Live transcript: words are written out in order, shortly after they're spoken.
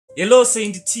Hello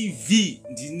Saint TV,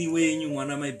 ndini wenyu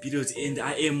mwana my period and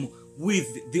I am with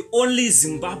the only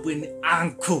Zimbabwean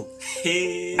uncle.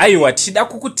 Hey. Aiwa tida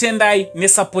kukutendai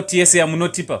nesupport yese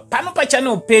yamunotipa pano pa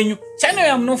channel penyu, channel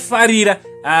yamunofarira.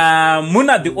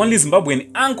 Muna the only Zimbabwean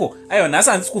uncle. Aiwa nhasi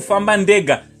handisi kufamba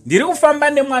ndega, ndiri kufamba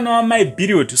nemwana wa my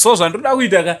period. So zvandoda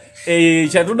kuita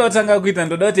chandoda kutanga kuita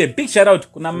ndoda kuti big shout out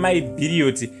kuna my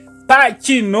period.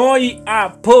 Pachinoi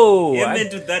apo. Amen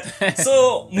to that.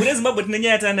 So mune Zimbabwe tine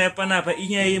nyaya yatanayo panapa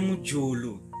inyaya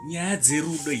yemujolo. Nyaya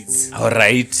dzerudo idzi.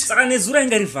 Alright. Saka nezura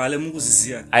inga rivhale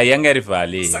mukuziziya. Yanga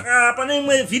rivhale. Saka pane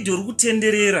imwe video iri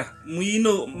kutenderera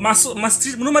muino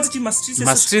streets munomati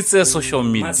streets social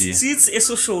media. Streets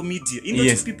social media.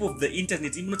 Yes. People of the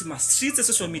internet inoti streets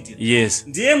social media. Yes.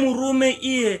 Ndiye murume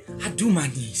iye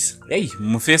Dhumhanisa. Hey,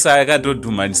 mufesa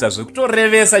akatodhumanisa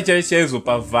zvekutorevesa chaizvo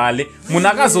PaVale. Munhu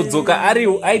akazodzoka ari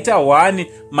aita 1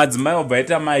 madzimai obva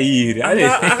aita mairi.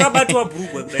 Akabatwa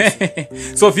bhurugwa kudai.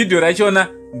 So video rachona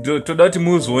toda kuti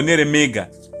muzvionere mega.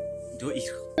 Ndo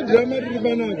iro.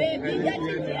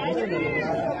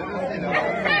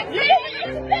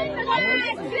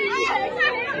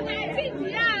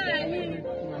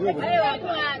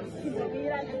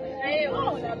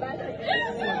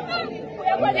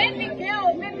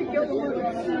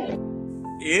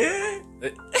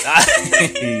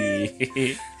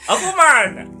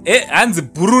 Akomana. Hanzi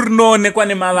bhuru rinoonekwa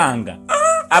nemavanga.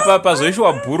 Apa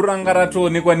zvoishiwa bhuru ranga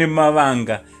ratoonekwa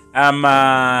nemavanga.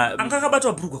 Anga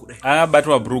akabatwa bhurugwa kudai.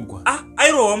 Akabatwa bhurugwa.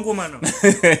 Airohwa mukomana.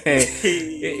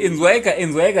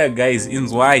 Inzwaika guys,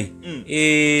 inzwai.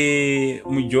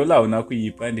 Mujola una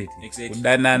kuipa ndeti.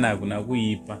 Kudanana hakuna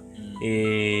kuipa.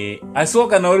 Asiwo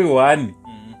kana uri 1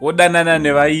 wodanana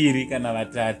nevairi kana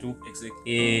vatatu.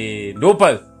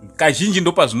 Ndopa kazhinji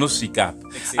ndopa zvinosvika.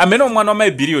 Ameno mwana wa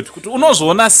my period kuti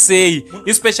unozoona sei,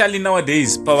 especially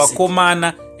nowadays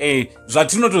pavakomana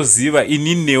zvatinotoziva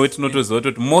inini newe tinotoziva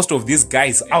kuti most of these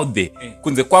guys out there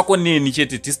kunze kwako neni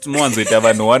chete tisi tinowanzoita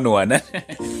vanhu 1-1.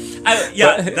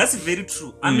 Yeah, that's very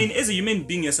true. I mean, as a human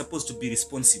being, you're supposed to be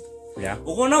responsible. Yeah.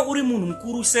 Ukona uri munhu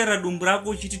mukuru usera dumbu rako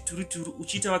uchiti turu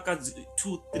uchita vakadzi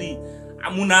 2-3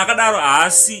 munhu akadaro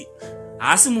haasi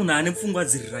munhu ane pfungwa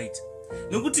dziri right.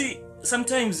 Nokuti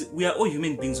sometimes we are all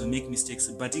human beings who make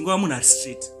mistakes, but ingova munhu ari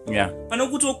straight. Yeah. Pana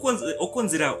kuti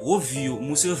okonzera hovhiyo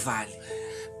musi wevhale.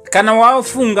 Kana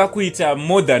wafunga kuita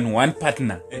more than 1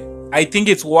 partner, I think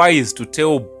it's wise to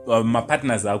tell my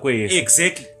partners ako yes.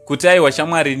 Exactly. Kuti aiwa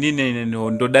shamwari nini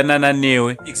ndodanana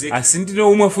newe. Exactly. Asi ndine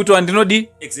umwe futi wandinodi.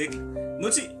 Exactly.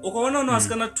 Noti ukaona uno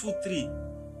asikana 2-3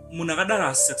 munhu akadaro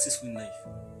asi successful in life.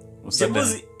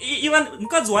 Because even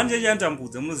mukadzi wanje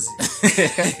yantambudza munoziva.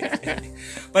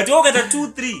 But ukaita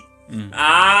 2-3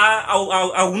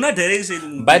 hauna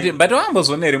direction. But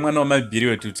wambozonere mwana wa my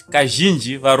period kuti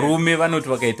kazhinji varume vanoti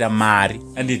vakaita mari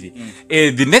anditi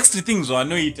the next thing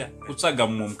zvavanoita kutsvaga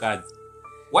mumwe mukadzi.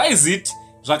 Why is it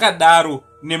zvakadaro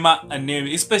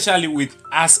especially with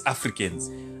us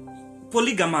Africans?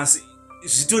 Polygamous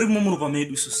zvitori muropa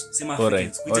medu isusu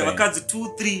sema-Africans kuita vakadzi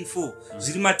 2-3-4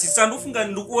 zviri matisa. Ndofunga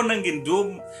ndokuona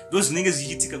ndo zvinenge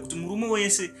zvichiitika kuti murume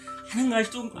wese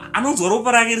anonzwa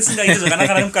ropa rake risingaiti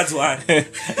zvakanaka nemukadzi wake.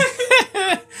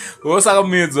 Saka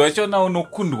muedzi wachona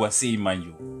unokundwa sei manje?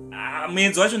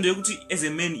 Muedzi wacho ndeyekuti as a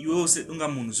man iwe use unga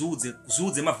munhu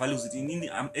zviudze mavalues kuti inini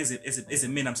as a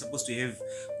man I'm supposed to have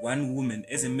 1 woman,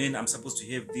 as a man I'm supposed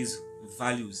to have these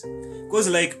values, because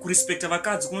like kurespecta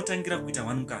vakadzi kunotangira kuita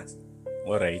 1 mukadzi.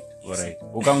 Alright.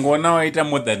 Ukangoona waita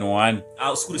more than 1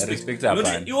 respect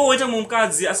apana. Iwe waita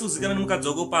mukadzi asi uzikana nemukadzi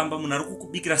wako pamba munhu ari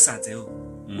kukubikira sadza iwe,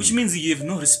 which means you have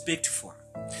no respect for her.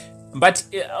 But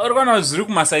urikana zviri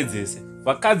kumasides ese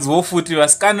vakadzi vofuti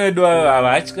vasikana vedu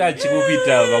havachikachi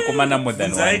kuita vakomana more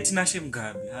than 1. Tinashe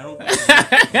Mugabe.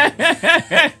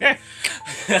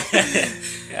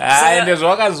 Ende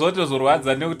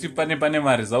zvakazotozorwadza nekuti pane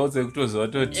mari zavo dzekutoziva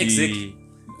toti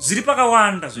zviri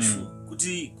pakawanda zveshuwa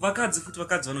kuti vakadzi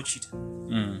vanochita,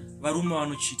 varume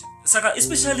vanochita. Saka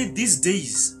especially these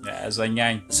days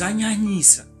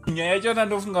zvanyanyisa. Nyaya yachona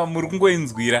ndofunga muri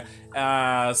kungoinzwira.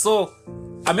 So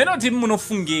amenoti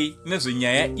munofungei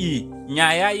nezvenyaya iyi,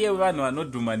 nyaya yevanhu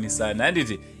vanodhumanisana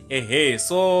handiti.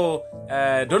 So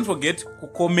don't forget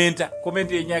kukomenta.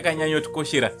 Comment yenyu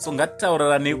yakanyanyotikoshera. So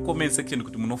ngatitaurirane comment section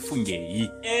kuti munofungei.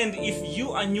 And if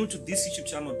you are new to this YouTube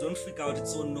channel, don't freak out,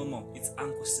 it's so normal. It's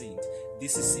Uncle Saint.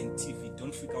 This is Saint TV.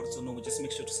 Don't freak out, it's so normal. Just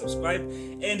make sure to subscribe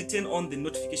and turn on the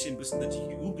notification bell so that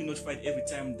you will be notified every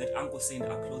time that Uncle Saint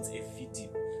uploads a video.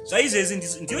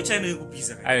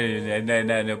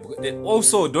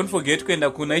 Also don't forget kuenda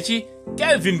kuna ichi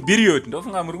Kelvin period.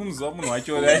 Ndofunga muri kumuzwa munhu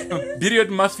wacho period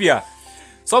mafia.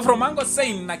 So from Uncle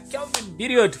Saint na Kelvin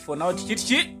period for now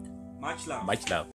tichiti Much love. Much love.